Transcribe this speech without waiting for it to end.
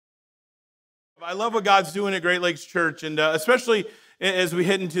I love what God's doing at Great Lakes Church, and especially as we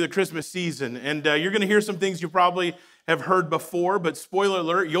head into the Christmas season. And you're going to hear some things you probably have heard before, but spoiler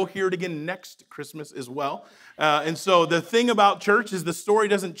alert, you'll hear it again next Christmas as well. And so the thing about church is the story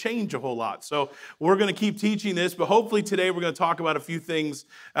doesn't change a whole lot. So we're going to keep teaching this, but hopefully today we're going to talk about a few things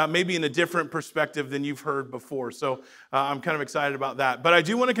maybe in a different perspective than you've heard before. So I'm kind of excited about that. But I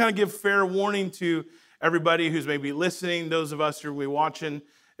do want to kind of give fair warning to everybody who's maybe listening, those of us who will be watching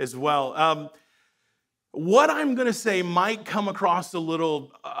as well. What I'm going to say might come across a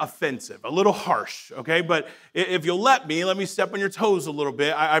little offensive, a little harsh, okay? But if you'll let me step on your toes a little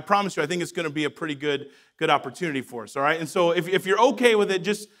bit. I promise you, I think it's going to be a pretty good opportunity for us, all right? And so if you're okay with it,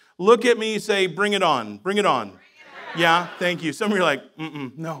 just look at me and say, bring it on, bring it on. Yeah, thank you. Some of you are like,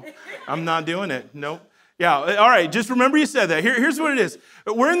 no, I'm not doing it. Nope. Yeah, all right, just remember you said that. Here's what it is.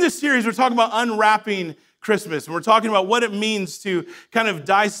 We're in this series, we're talking about unwrapping Christmas. And we're talking about what it means to kind of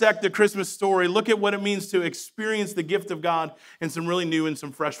dissect the Christmas story, look at what it means to experience the gift of God in some really new and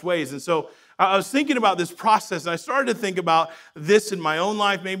some fresh ways. And so I was thinking about this process, and I started to think about this in my own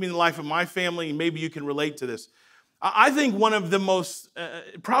life, maybe in the life of my family, and maybe you can relate to this. I think one of the most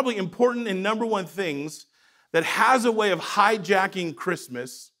probably important and number one things that has a way of hijacking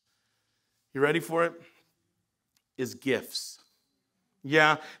Christmas, you ready for it, is gifts.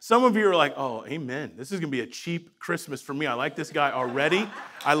 Yeah, some of you are like, oh, amen. This is going to be a cheap Christmas for me. I like this guy already.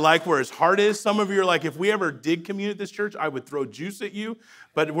 I like where his heart is. Some of you are like, if we ever did commune at this church, I would throw juice at you.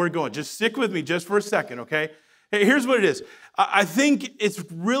 But we're going, just stick with me just for a second, okay? Hey, here's what it is. I think it's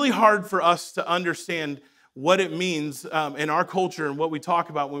really hard for us to understand what it means in our culture and what we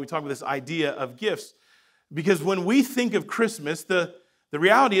talk about when we talk about this idea of gifts. Because when we think of Christmas, the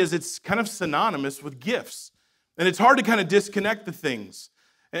reality is it's kind of synonymous with gifts. And it's hard to kind of disconnect the things.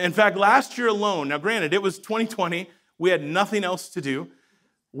 In fact, last year alone, now granted, it was 2020, we had nothing else to do.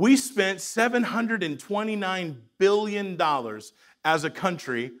 We spent $729 billion as a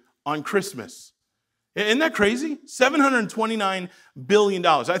country on Christmas. Isn't that crazy? $729 billion.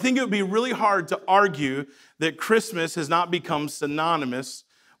 I think it would be really hard to argue that Christmas has not become synonymous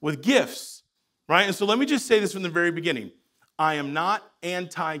with gifts, right? And so let me just say this from the very beginning. I am not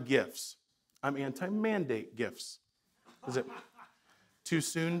anti-gifts. I'm anti-mandate gifts. Is it too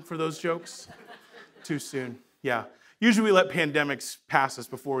soon for those jokes? Too soon, yeah. Usually we let pandemics pass us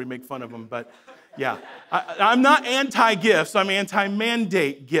before we make fun of them, but yeah. I'm not anti-gifts, I'm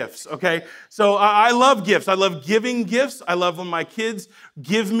anti-mandate gifts, okay? So I love gifts. I love giving gifts. I love when my kids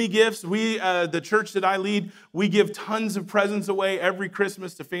give me gifts. We, the church that I lead, we give tons of presents away every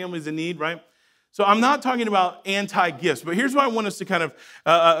Christmas to families in need, right? So I'm not talking about anti-gifts, but here's what I want us to kind of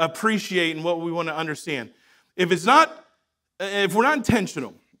appreciate and what we want to understand. If we're not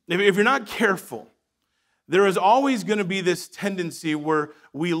intentional, if you're not careful, there is always going to be this tendency where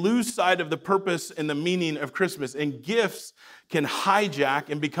we lose sight of the purpose and the meaning of Christmas, and gifts can hijack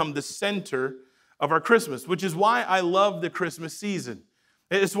and become the center of our Christmas, which is why I love the Christmas season.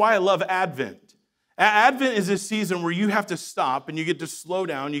 It's why I love Advent. Advent is this season where you have to stop and you get to slow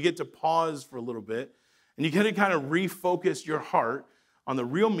down, you get to pause for a little bit, and you get to kind of refocus your heart on the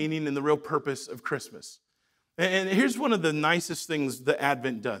real meaning and the real purpose of Christmas. And here's one of the nicest things that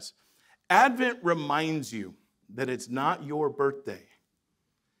Advent does. Advent reminds you that it's not your birthday.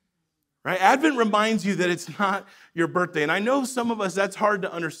 Right? Advent reminds you that it's not your birthday. And I know some of us, that's hard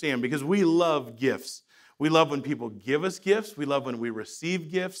to understand because we love gifts. We love when people give us gifts. We love when we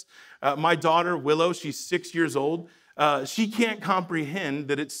receive gifts. My daughter, Willow, she's 6 years old. She can't comprehend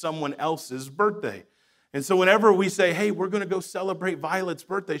that it's someone else's birthday. And so whenever we say, hey, we're going to go celebrate Violet's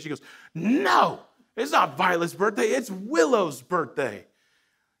birthday, she goes, no, it's not Violet's birthday. It's Willow's birthday.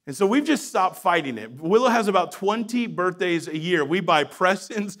 And so we've just stopped fighting it. Willow has about 20 birthdays a year. We buy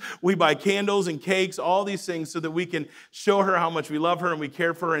presents, we buy candles and cakes, all these things so that we can show her how much we love her and we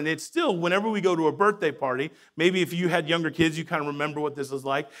care for her. And it's still, whenever we go to a birthday party, maybe if you had younger kids, you kind of remember what this is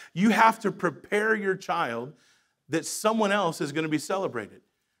like. You have to prepare your child that someone else is going to be celebrated.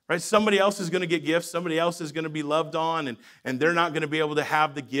 Right? Somebody else is going to get gifts. Somebody else is going to be loved on, and they're not going to be able to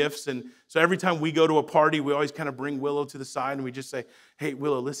have the gifts. And so every time we go to a party, we always kind of bring Willow to the side, and we just say, hey,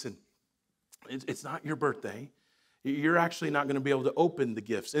 Willow, listen, it's not your birthday. You're actually not going to be able to open the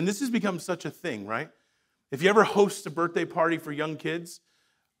gifts. And this has become such a thing, right? If you ever host a birthday party for young kids,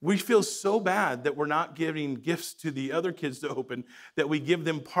 we feel so bad that we're not giving gifts to the other kids to open that we give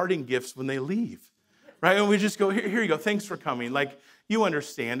them parting gifts when they leave, right? And we just go, here you go, thanks for coming. Like, you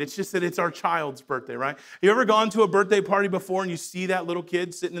understand. It's just that it's our child's birthday, right? You ever gone to a birthday party before and you see that little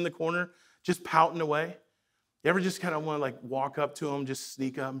kid sitting in the corner just pouting away? You ever just kind of want to like walk up to him, just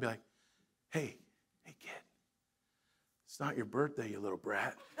sneak up and be like, hey kid, It's not your birthday, you little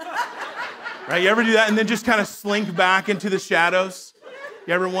brat. Right? You ever do that and then just kind of slink back into the shadows?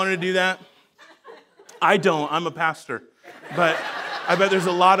 You ever wanted to do that? I don't. I'm a pastor. But I bet there's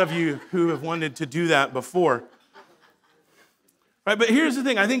a lot of you who have wanted to do that before. Right? But here's the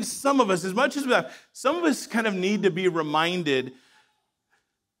thing. I think some of us, as much as we have, some of us kind of need to be reminded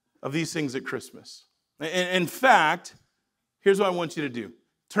of these things at Christmas. In fact, here's what I want you to do.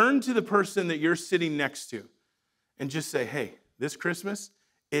 Turn to the person that you're sitting next to and just say, hey, this Christmas,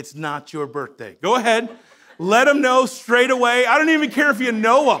 it's not your birthday. Go ahead. Let them know straight away. I don't even care if you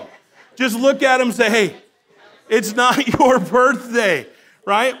know them. Just look at them and say, hey, it's not your birthday,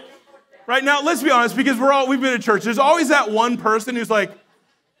 right? Right now, let's be honest, because we've been to church. There's always that one person who's like,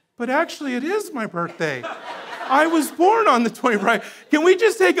 but actually it is my birthday. I was born on the 20th, right? Can we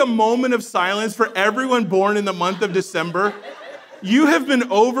just take a moment of silence for everyone born in the month of December? You have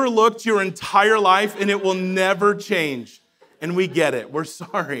been overlooked your entire life and it will never change. And we get it. We're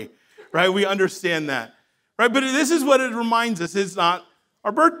sorry, right? We understand that, right? But this is what it reminds us. It's not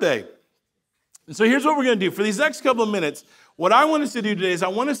our birthday. And so here's what we're going to do. For these next couple of minutes, what I want us to do today is I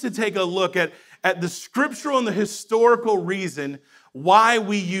want us to take a look at the scriptural and the historical reason why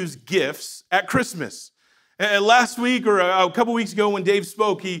we use gifts at Christmas. Last week or a couple weeks ago when Dave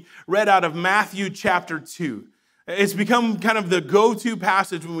spoke, he read out of Matthew chapter 2. It's become kind of the go-to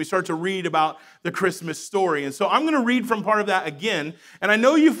passage when we start to read about the Christmas story. And so I'm going to read from part of that again. And I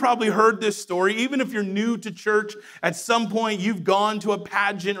know you've probably heard this story. Even if you're new to church, at some point you've gone to a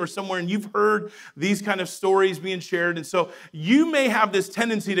pageant or somewhere and you've heard these kind of stories being shared. And so you may have this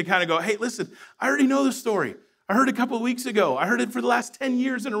tendency to kind of go, hey, listen, I already know the story. I heard it a couple of weeks ago. I heard it for the last 10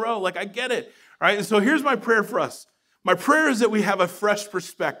 years in a row. Like, I get it. Right? And so here's my prayer for us. My prayer is that we have a fresh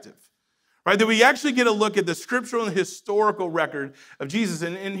perspective. Right, that we actually get a look at the scriptural and historical record of Jesus.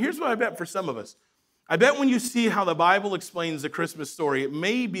 And here's what I bet for some of us. I bet when you see how the Bible explains the Christmas story, it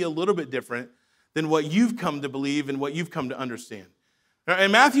may be a little bit different than what you've come to believe and what you've come to understand.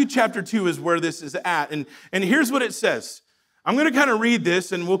 And Matthew chapter 2 is where this is at. And here's what it says. I'm going to kind of read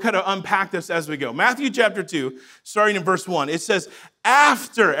this and we'll kind of unpack this as we go. Matthew chapter 2, starting in verse 1. It says,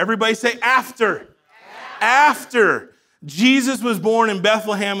 after, everybody say after. After Jesus was born in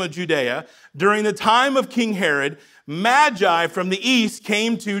Bethlehem of Judea, during the time of King Herod, Magi from the east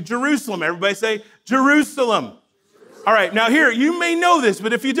came to Jerusalem. Everybody say, Jerusalem. All right, now here, you may know this,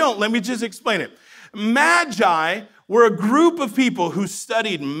 but if you don't, let me just explain it. Magi were a group of people who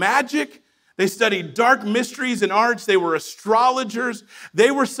studied magic. They studied dark mysteries and arts. They were astrologers.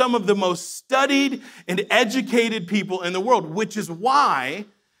 They were some of the most studied and educated people in the world, which is why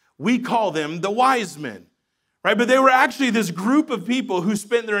we call them the wise men. Right? But they were actually this group of people who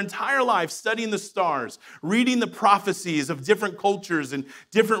spent their entire life studying the stars, reading the prophecies of different cultures and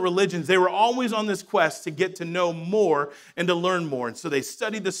different religions. They were always on this quest to get to know more and to learn more. And so they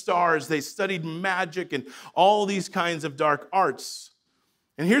studied the stars, they studied magic and all these kinds of dark arts.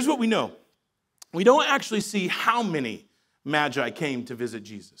 And here's what we know. We don't actually see how many Magi came to visit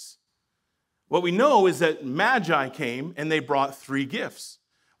Jesus. What we know is that Magi came and they brought 3 gifts.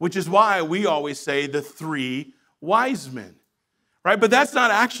 Which is why we always say the 3 wise men, right? But that's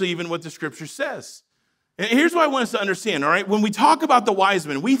not actually even what the scripture says. And here's what I want us to understand, all right? When we talk about the wise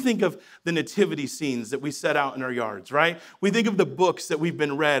men, we think of the nativity scenes that we set out in our yards, right? We think of the books that we've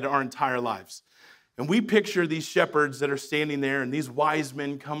been read our entire lives. And we picture these shepherds that are standing there and these wise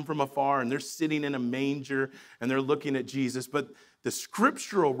men come from afar and they're sitting in a manger and they're looking at Jesus. But the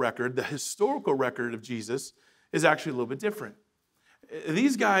scriptural record, the historical record of Jesus is actually a little bit different.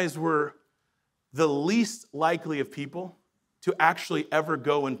 These guys were the least likely of people to actually ever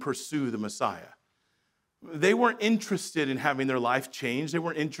go and pursue the Messiah. They weren't interested in having their life changed. They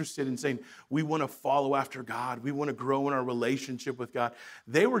weren't interested in saying, we want to follow after God. We want to grow in our relationship with God.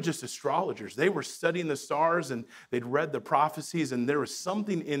 They were just astrologers. They were studying the stars and they'd read the prophecies and there was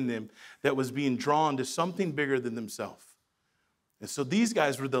something in them that was being drawn to something bigger than themselves. And so these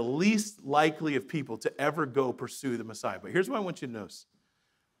guys were the least likely of people to ever go pursue the Messiah. But here's what I want you to notice.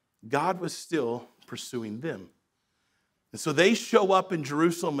 God was still pursuing them. And so they show up in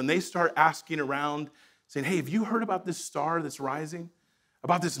Jerusalem and they start asking around, saying, hey, have you heard about this star that's rising?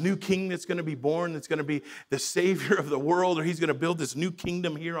 About this new king that's going to be born, that's going to be the savior of the world, or he's going to build this new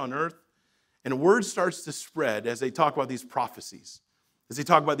kingdom here on earth? And word starts to spread as they talk about these prophecies, as they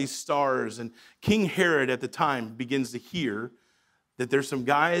talk about these stars. And King Herod at the time begins to hear that there's some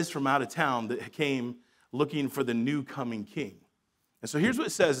guys from out of town that came looking for the new coming king. And so here's what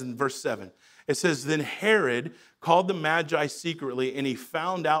it says in verse 7. It says, then Herod called the Magi secretly, and he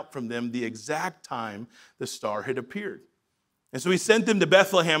found out from them the exact time the star had appeared. And so he sent them to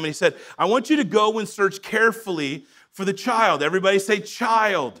Bethlehem, and he said, I want you to go and search carefully for the child. Everybody say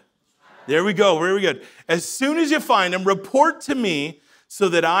child. There we go. Very good. As soon as you find him, report to me so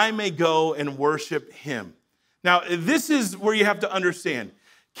that I may go and worship him. Now, this is where you have to understand.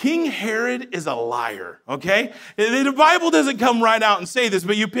 King Herod is a liar, okay? The Bible doesn't come right out and say this,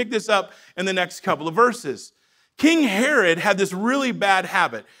 but you pick this up in the next couple of verses. King Herod had this really bad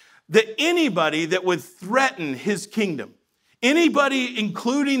habit that anybody that would threaten his kingdom, anybody,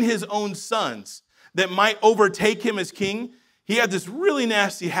 including his own sons, that might overtake him as king, he had this really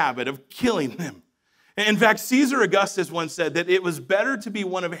nasty habit of killing them. In fact, Caesar Augustus once said that it was better to be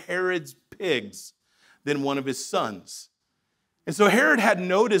one of Herod's pigs than one of his sons. And so Herod had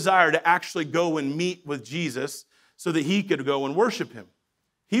no desire to actually go and meet with Jesus so that he could go and worship him.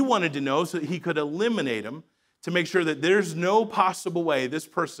 He wanted to know so that he could eliminate him to make sure that there's no possible way this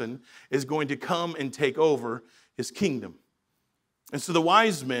person is going to come and take over his kingdom. And so the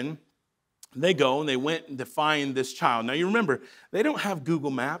wise men, they go and they went to find this child. Now you remember, they don't have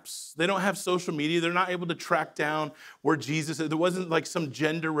Google Maps. They don't have social media. They're not able to track down where Jesus is. There wasn't like some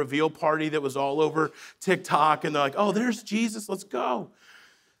gender reveal party that was all over TikTok and they're like, oh, there's Jesus, let's go.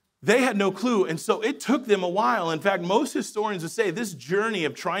 They had no clue, and so it took them a while. In fact, most historians would say this journey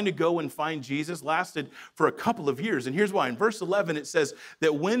of trying to go and find Jesus lasted for a couple of years. And here's why. In verse 11, it says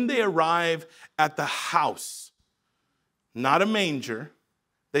that when they arrive at the house, not a manger,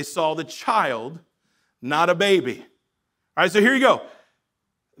 they saw the child, not a baby. All right, so here you go.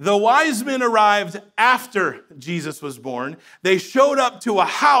 The wise men arrived after Jesus was born. They showed up to a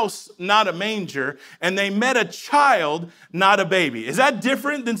house, not a manger, and they met a child, not a baby. Is that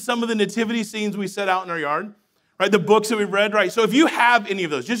different than some of the nativity scenes we set out in our yard? Right, the books that we've read, right? So if you have any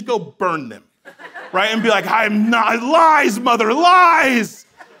of those, just go burn them, right? And be like, I'm not, lies, mother, lies,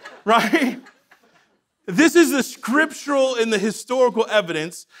 right? This is the scriptural and the historical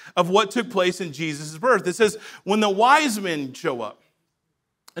evidence of what took place in Jesus' birth. It says, when the wise men show up,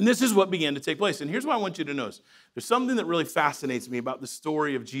 and this is what began to take place. And here's what I want you to notice. There's something that really fascinates me about the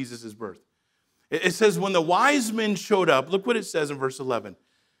story of Jesus' birth. It says, when the wise men showed up, look what it says in verse 11.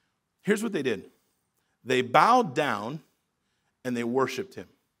 Here's what they did. They bowed down and they worshiped him.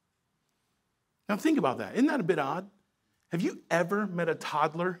 Now think about that. Isn't that a bit odd? Have you ever met a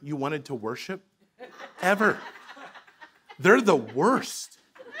toddler you wanted to worship? Ever. They're the worst,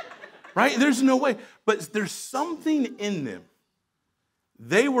 right? There's no way. But there's something in them.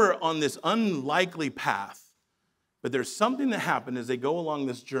 They were on this unlikely path, but there's something that happened as they go along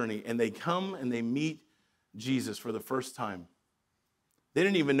this journey and they come and they meet Jesus for the first time. They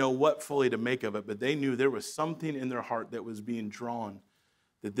didn't even know what fully to make of it, but they knew there was something in their heart that was being drawn,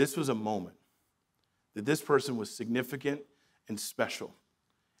 that this was a moment, that this person was significant and special.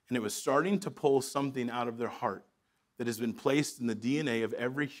 And it was starting to pull something out of their heart that has been placed in the DNA of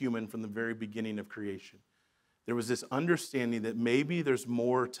every human from the very beginning of creation. There was this understanding that maybe there's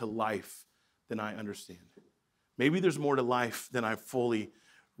more to life than I understand. Maybe there's more to life than I fully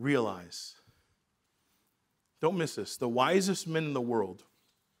realize. Don't miss this. The wisest men in the world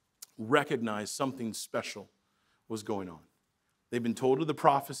recognized something special was going on. They'd been told of the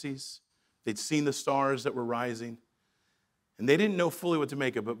prophecies. They'd seen the stars that were rising. And they didn't know fully what to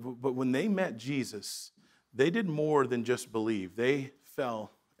make of it. But when they met Jesus, they did more than just believe. They fell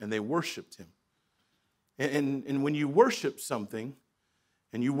and they worshiped him. And when you worship something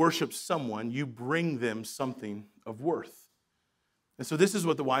and you worship someone, you bring them something of worth. And so this is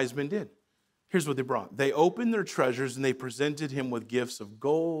what the wise men did. Here's what they brought. They opened their treasures and they presented him with gifts of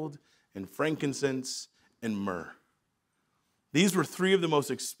gold and frankincense and myrrh. These were three of the most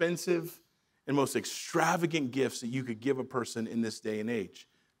expensive and most extravagant gifts that you could give a person in this day and age.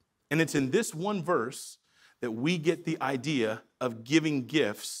 And it's in this one verse that we get the idea of giving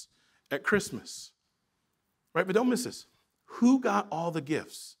gifts at Christmas. Right, but don't miss this. Who got all the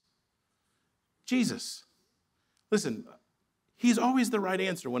gifts? Jesus. Listen, he's always the right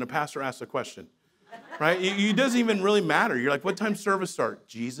answer when a pastor asks a question, right? It doesn't even really matter. You're like, what time service start?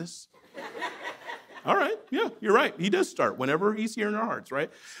 Jesus. All right, yeah, you're right. He does start whenever he's here in our hearts, right?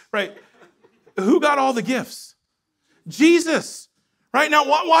 Right. Who got all the gifts? Jesus. Right, now,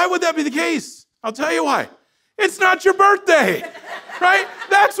 why would that be the case? I'll tell you why. It's not your birthday, right?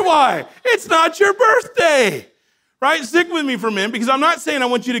 That's why. It's not your birthday, right? Stick with me for a minute because I'm not saying I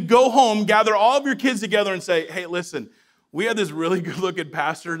want you to go home, gather all of your kids together and say, hey, listen, we had this really good-looking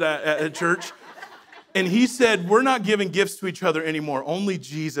pastor at church, and he said, we're not giving gifts to each other anymore, only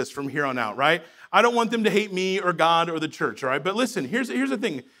Jesus from here on out, right? I don't want them to hate me or God or the church, all right? But listen, here's the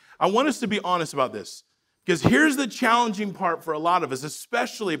thing. I want us to be honest about this because here's the challenging part for a lot of us,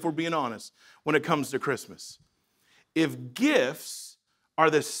 especially if we're being honest when it comes to Christmas. If gifts are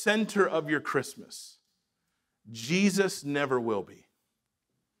the center of your Christmas, Jesus never will be.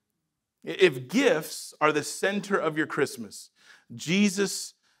 If gifts are the center of your Christmas,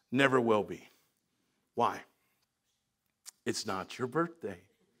 Jesus never will be. Why? It's not your birthday.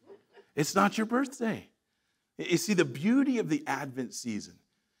 It's not your birthday. You see, the beauty of the Advent season,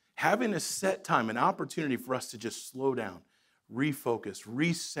 having a set time, an opportunity for us to just slow down, refocus,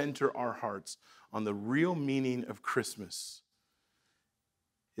 recenter our hearts on the real meaning of Christmas,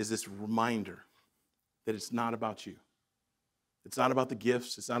 is this reminder that it's not about you. It's not about the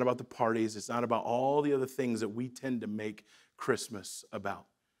gifts. It's not about the parties. It's not about all the other things that we tend to make Christmas about.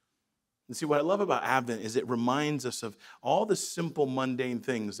 And see, what I love about Advent is it reminds us of all the simple, mundane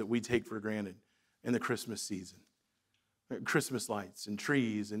things that we take for granted in the Christmas season. Christmas lights and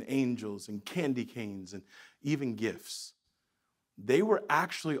trees and angels and candy canes and even gifts. They were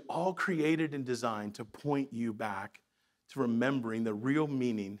actually all created and designed to point you back to remembering the real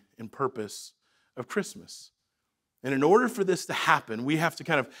meaning and purpose of Christmas. And in order for this to happen, we have to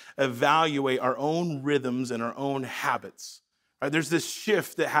kind of evaluate our own rhythms and our own habits. Right? There's this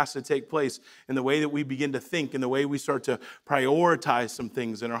shift that has to take place in the way that we begin to think, in the way we start to prioritize some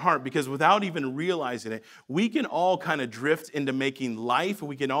things in our heart. Because without even realizing it, we can all kind of drift into making life, and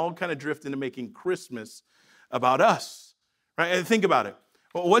we can all kind of drift into making Christmas about us. Right? And think about it.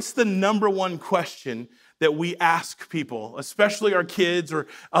 Well, what's the number one question that we ask people, especially our kids or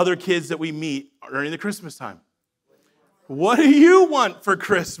other kids that we meet during the Christmas time? What do you want for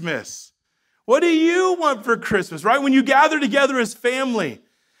Christmas? What do you want for Christmas, right? When you gather together as family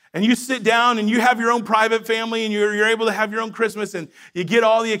and you sit down and you have your own private family and you're able to have your own Christmas and you get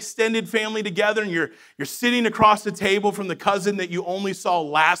all the extended family together and you're sitting across the table from the cousin that you only saw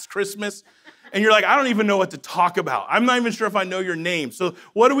last Christmas and you're like, I don't even know what to talk about. I'm not even sure if I know your name. So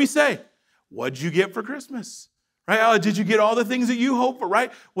what do we say? What'd you get for Christmas? Right? Oh, did you get all the things that you hope for,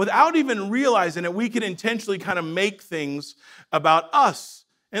 right? Without even realizing it, we can intentionally kind of make things about us.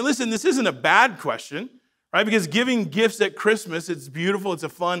 And listen, this isn't a bad question, right? Because giving gifts at Christmas, it's beautiful, it's a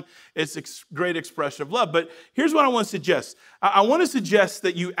fun, it's a great expression of love. But here's what I want to suggest. I want to suggest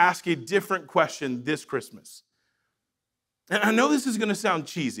that you ask a different question this Christmas. And I know this is going to sound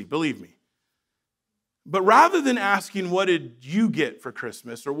cheesy, believe me. But rather than asking, what did you get for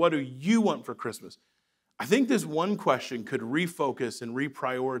Christmas, or what do you want for Christmas? I think this one question could refocus and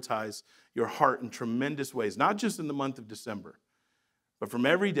reprioritize your heart in tremendous ways, not just in the month of December, but from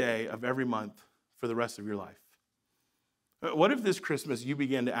every day of every month for the rest of your life. What if this Christmas you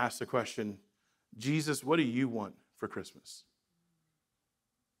began to ask the question, Jesus, what do you want for Christmas?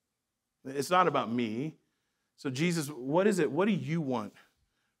 It's not about me. So Jesus, what is it? What do you want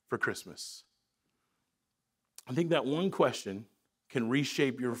for Christmas? I think that one question can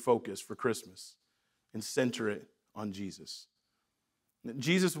reshape your focus for Christmas and center it on Jesus.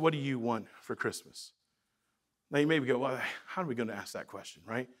 Jesus, what do you want for Christmas? Now you maybe go, well, how are we going to ask that question,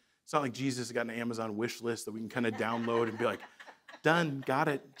 right? It's not like Jesus has got an Amazon wish list that we can kind of download and be like, done, got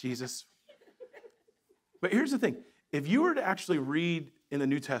it, Jesus. But here's the thing. If you were to actually read in the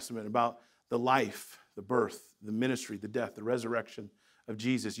New Testament about the life, the birth, the ministry, the death, the resurrection of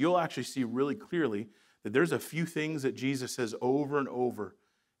Jesus, you'll actually see really clearly that there's a few things that Jesus says over and over.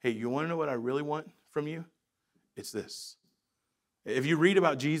 Hey, you want to know what I really want from you? It's this. If you read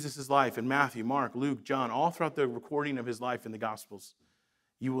about Jesus' life in Matthew, Mark, Luke, John, all throughout the recording of his life in the Gospels,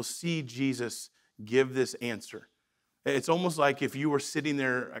 you will see Jesus give this answer. It's almost like if you were sitting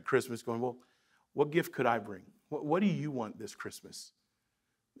there at Christmas going, well, what gift could I bring? What do you want this Christmas?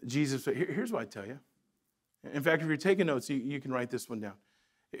 Jesus, here's what I tell you. In fact, if you're taking notes, you can write this one down.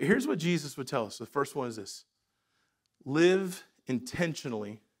 Here's what Jesus would tell us. The first one is this. Live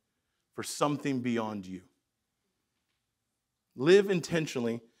intentionally for something beyond you. Live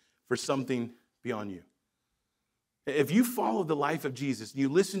intentionally for something beyond you. If you follow the life of Jesus, and you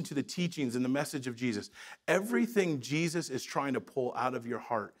listen to the teachings and the message of Jesus, everything Jesus is trying to pull out of your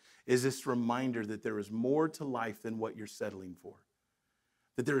heart is this reminder that there is more to life than what you're settling for.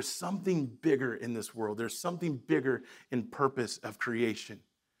 That there is something bigger in this world. There's something bigger in purpose of creation.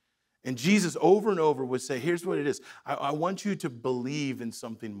 And Jesus over and over would say, here's what it is. I want you to believe in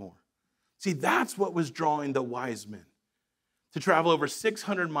something more. See, that's what was drawing the wise men to travel over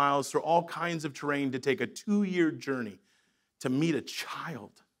 600 miles through all kinds of terrain to take a 2-year journey to meet a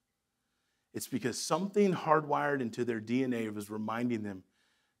child. It's because something hardwired into their DNA was reminding them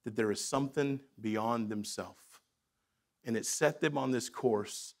that there is something beyond themselves. And it set them on this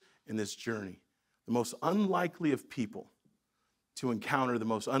course in this journey. The most unlikely of people to encounter the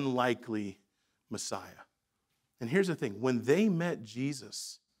most unlikely Messiah. And here's the thing. When they met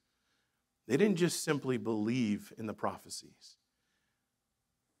Jesus, they didn't just simply believe in the prophecies.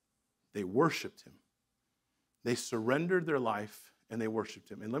 They worshiped him. They surrendered their life and they worshiped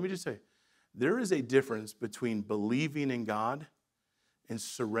him. And let me just say, there is a difference between believing in God and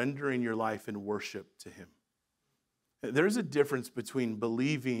surrendering your life in worship to him. There's a difference between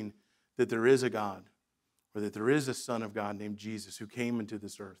believing that there is a God or that there is a Son of God named Jesus who came into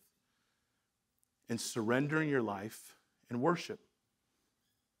this earth and surrendering your life in worship.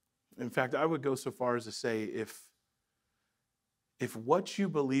 In fact, I would go so far as to say if what you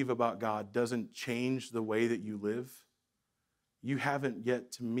believe about God doesn't change the way that you live, you haven't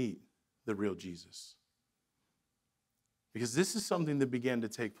yet to meet the real Jesus. Because this is something that began to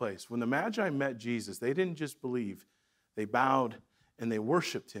take place. When the Magi met Jesus, they didn't just believe, they bowed and they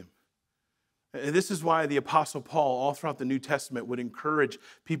worshiped him. And this is why the Apostle Paul, all throughout the New Testament, would encourage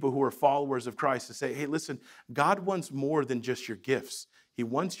people who are followers of Christ to say, hey, listen, God wants more than just your gifts. He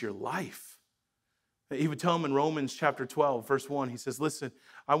wants your life. He would tell them in Romans chapter 12, verse 1, he says, listen,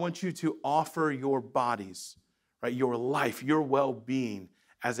 I want you to offer your bodies, right, your life, your well-being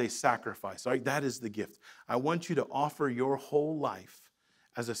as a sacrifice. Right? That is the gift. I want you to offer your whole life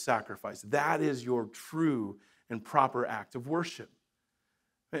as a sacrifice. That is your true and proper act of worship.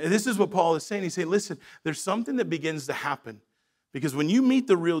 And this is what Paul is saying. He's saying, listen, there's something that begins to happen because when you meet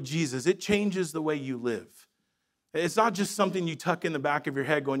the real Jesus, it changes the way you live. It's not just something you tuck in the back of your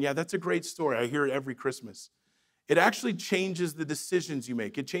head going, yeah, that's a great story. I hear it every Christmas. It actually changes the decisions you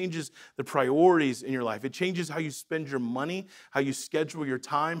make. It changes the priorities in your life. It changes how you spend your money, how you schedule your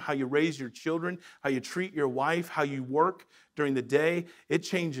time, how you raise your children, how you treat your wife, how you work during the day. It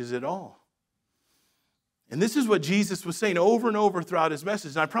changes it all. And this is what Jesus was saying over and over throughout his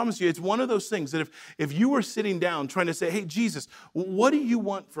message. And I promise you, it's one of those things that if you were sitting down trying to say, hey, Jesus, what do you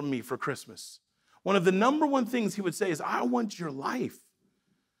want from me for Christmas? One of the number one things he would say is, I want your life.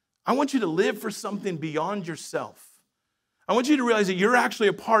 I want you to live for something beyond yourself. I want you to realize that you're actually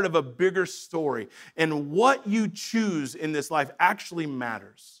a part of a bigger story. And what you choose in this life actually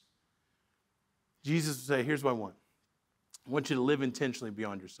matters. Jesus would say, here's what I want. I want you to live intentionally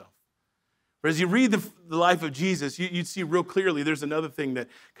beyond yourself. But as you read the life of Jesus, you'd see real clearly there's another thing that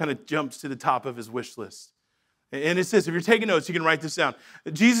kind of jumps to the top of his wish list. And it says, if you're taking notes, you can write this down.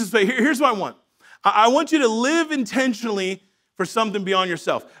 Jesus would say, here's what I want. I want you to live intentionally for something beyond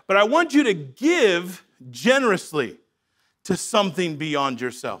yourself. But I want you to give generously to something beyond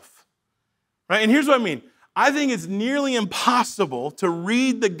yourself. Right? And here's what I mean. I think it's nearly impossible to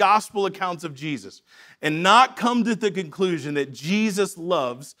read the gospel accounts of Jesus and not come to the conclusion that Jesus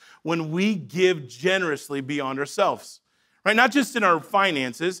loves when we give generously beyond ourselves. Right? Not just in our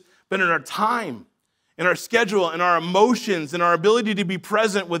finances, but in our time, in our schedule, in our emotions, in our ability to be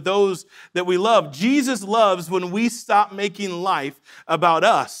present with those that we love. Jesus loves when we stop making life about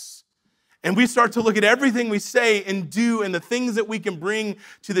us. And we start to look at everything we say and do and the things that we can bring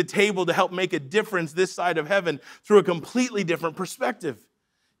to the table to help make a difference this side of heaven through a completely different perspective.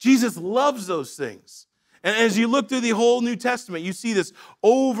 Jesus loves those things. And as you look through the whole New Testament, you see this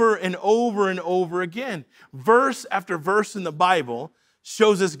over and over and over again. Verse after verse in the Bible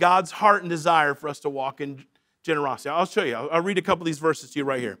shows us God's heart and desire for us to walk in generosity. I'll show you. I'll read a couple of these verses to you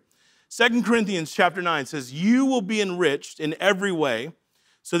right here. 2 Corinthians chapter 9 says, you will be enriched in every way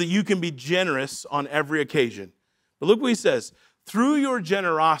so that you can be generous on every occasion. But look what he says. Through your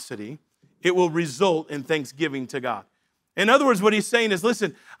generosity, it will result in thanksgiving to God. In other words, what he's saying is,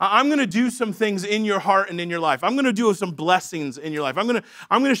 listen, I'm going to do some things in your heart and in your life. I'm going to do some blessings in your life. I'm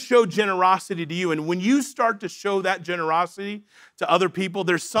going to show generosity to you. And when you start to show that generosity to other people,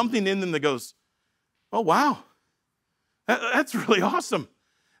 there's something in them that goes, oh, wow, that's really awesome.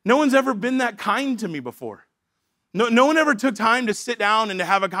 No one's ever been that kind to me before. No one ever took time to sit down and to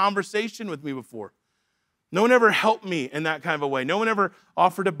have a conversation with me before. No one ever helped me in that kind of a way. No one ever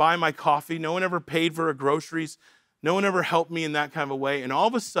offered to buy my coffee. No one ever paid for groceries. No one ever helped me in that kind of a way. And all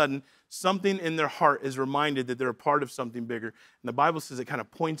of a sudden, something in their heart is reminded that they're a part of something bigger. And the Bible says it kind of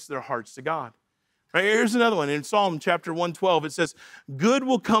points their hearts to God. Right? Here's another one. In Psalm chapter 112, it says, good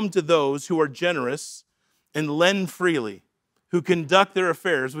will come to those who are generous and lend freely, who conduct their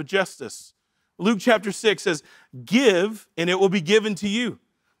affairs with justice. Luke chapter 6 says, give, and it will be given to you.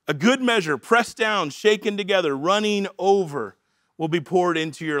 A good measure, pressed down, shaken together, running over, will be poured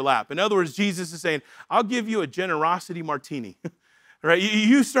into your lap. In other words, Jesus is saying, I'll give you a generosity martini. Right?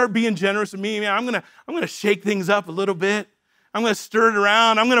 You start being generous with me, man, I'm gonna shake things up a little bit. I'm going to stir it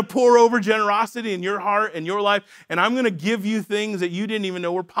around. I'm going to pour over generosity in your heart and your life, and I'm going to give you things that you didn't even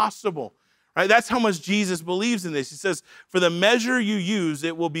know were possible. Right? That's how much Jesus believes in this. He says, for the measure you use,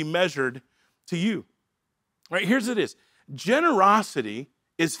 it will be measured to you. Right? Here's what it is. Generosity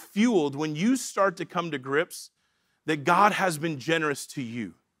is fueled when you start to come to grips that God has been generous to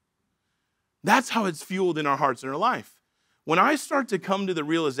you. That's how it's fueled in our hearts and our life. When I start to come to the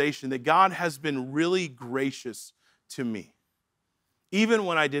realization that God has been really gracious to me, even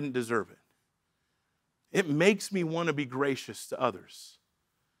when I didn't deserve it, it makes me want to be gracious to others.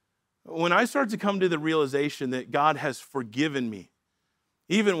 When I start to come to the realization that God has forgiven me,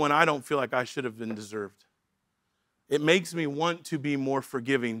 even when I don't feel like I should have been deserved, it makes me want to be more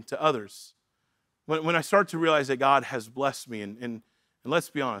forgiving to others. When I start to realize that God has blessed me, and let's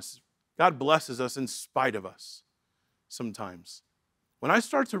be honest, God blesses us in spite of us sometimes. When I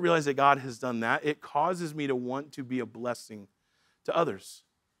start to realize that God has done that, it causes me to want to be a blessing to others.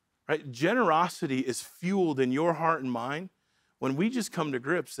 Right? Generosity is fueled in your heart and mind when we just come to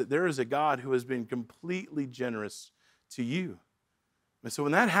grips that there is a God who has been completely generous to you. And so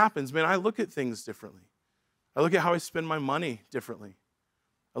when that happens, man, I look at things differently. I look at how I spend my money differently.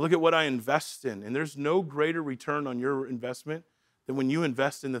 I look at what I invest in, and there's no greater return on your investment than when you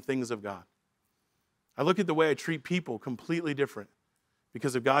invest in the things of God. I look at the way I treat people completely different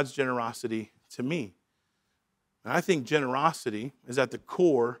because of God's generosity to me. And I think generosity is at the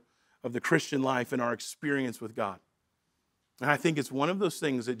core of the Christian life and our experience with God. And I think it's one of those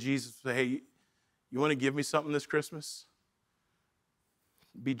things that Jesus said, hey, you want to give me something this Christmas?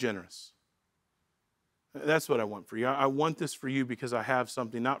 Be generous. That's what I want for you. I want this for you because I have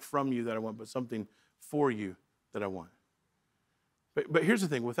something, not from you that I want, but something for you that I want. But here's the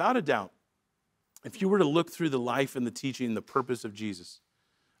thing, without a doubt, if you were to look through the life and the teaching and the purpose of Jesus,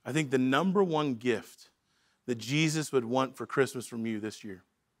 I think the number one gift that Jesus would want for Christmas from you this year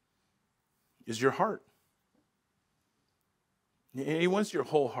is your heart. He wants your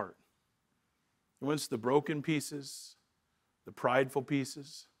whole heart. He wants the broken pieces, the prideful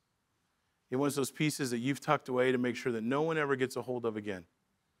pieces. He wants those pieces that you've tucked away to make sure that no one ever gets a hold of again.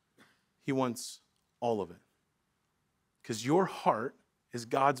 He wants all of it. Because your heart is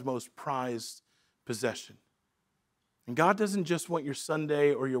God's most prized possession. And God doesn't just want your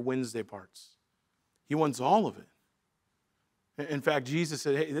Sunday or your Wednesday parts. He wants all of it. In fact, Jesus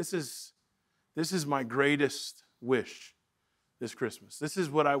said, hey, this is my greatest wish this Christmas. This is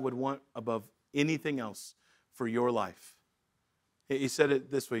what I would want above anything else for your life. He said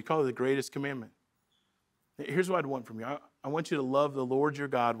it this way. He called it the greatest commandment. Here's what I'd want from you. I want you to love the Lord your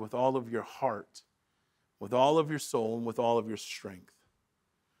God with all of your heart, with all of your soul, and with all of your strength.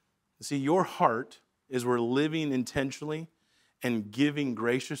 You see, your heart is where living intentionally and giving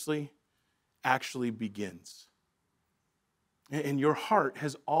graciously actually begins. And your heart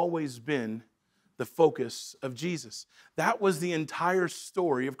has always been the focus of Jesus. That was the entire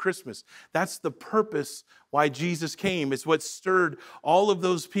story of Christmas. That's the purpose why Jesus came. It's what stirred all of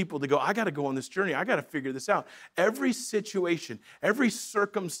those people to go, I got to go on this journey. I got to figure this out. Every situation, every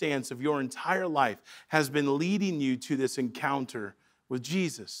circumstance of your entire life has been leading you to this encounter with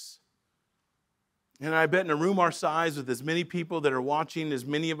Jesus. And I bet in a room our size with as many people that are watching, as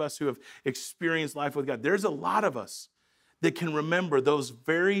many of us who have experienced life with God, there's a lot of us that can remember those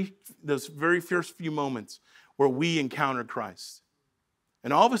very first few moments where we encountered Christ.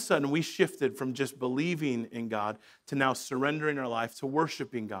 And all of a sudden, we shifted from just believing in God to now surrendering our life to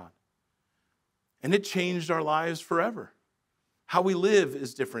worshiping God. And it changed our lives forever. How we live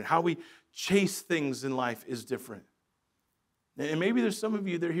is different. How we chase things in life is different. And maybe there's some of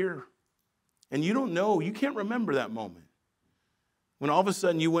you that are here, and you don't know, you can't remember that moment. When all of a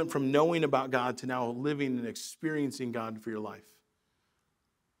sudden you went from knowing about God to now living and experiencing God for your life.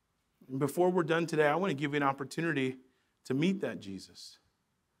 And before we're done today, I want to give you an opportunity to meet that Jesus.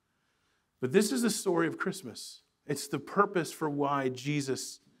 But this is the story of Christmas. It's the purpose for why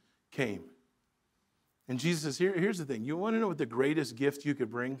Jesus came. And Jesus says, here's the thing. You want to know what the greatest gift you could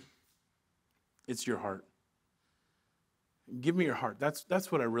bring? It's your heart. Give me your heart.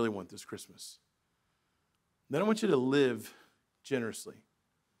 That's what I really want this Christmas. Then I want you to live generously.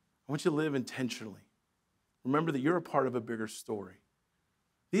 I want you to live intentionally. Remember that you're a part of a bigger story.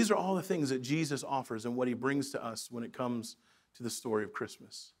 These are all the things that Jesus offers and what he brings to us when it comes to the story of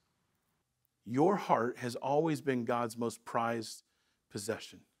Christmas. Your heart has always been God's most prized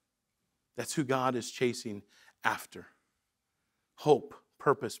possession. That's who God is chasing after. Hope,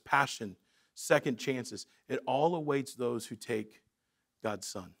 purpose, passion, second chances. It all awaits those who take God's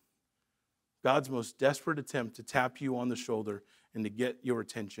Son. God's most desperate attempt to tap you on the shoulder and to get your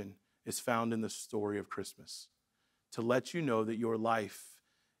attention is found in the story of Christmas. To let you know that your life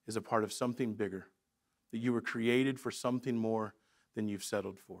is a part of something bigger, that you were created for something more than you've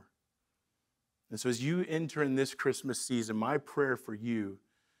settled for. And so as you enter in this Christmas season, my prayer for you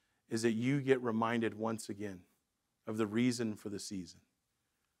is that you get reminded once again of the reason for the season.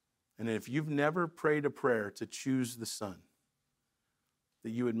 And if you've never prayed a prayer to choose the Son,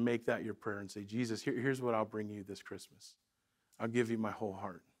 that you would make that your prayer and say, Jesus, here's what I'll bring you this Christmas. I'll give you my whole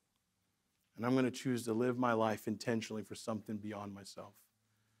heart. And I'm going to choose to live my life intentionally for something beyond myself.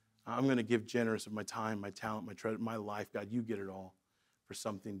 I'm going to give generous of my time, my talent, my treasure, my life. God, you get it all for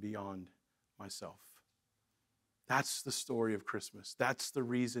something beyond myself. That's the story of Christmas. That's the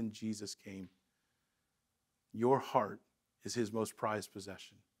reason Jesus came. Your heart is his most prized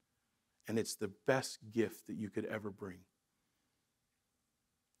possession. And it's the best gift that you could ever bring.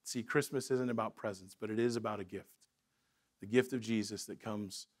 See, Christmas isn't about presents, but it is about a gift. The gift of Jesus that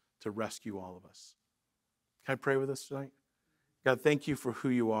comes to rescue all of us. Can I pray with us tonight? God, thank you for who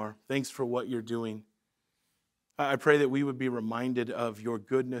you are. Thanks for what you're doing. I pray that we would be reminded of your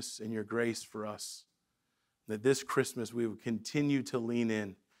goodness and your grace for us. That this Christmas we would continue to lean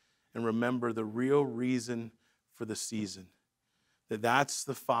in and remember the real reason for the season. That's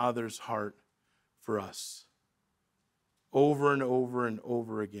the Father's heart for us. Over and over and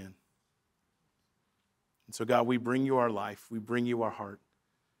over again. And so, God, we bring you our life. We bring you our heart.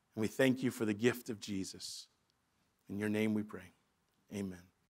 And we thank you for the gift of Jesus. In your name we pray. Amen.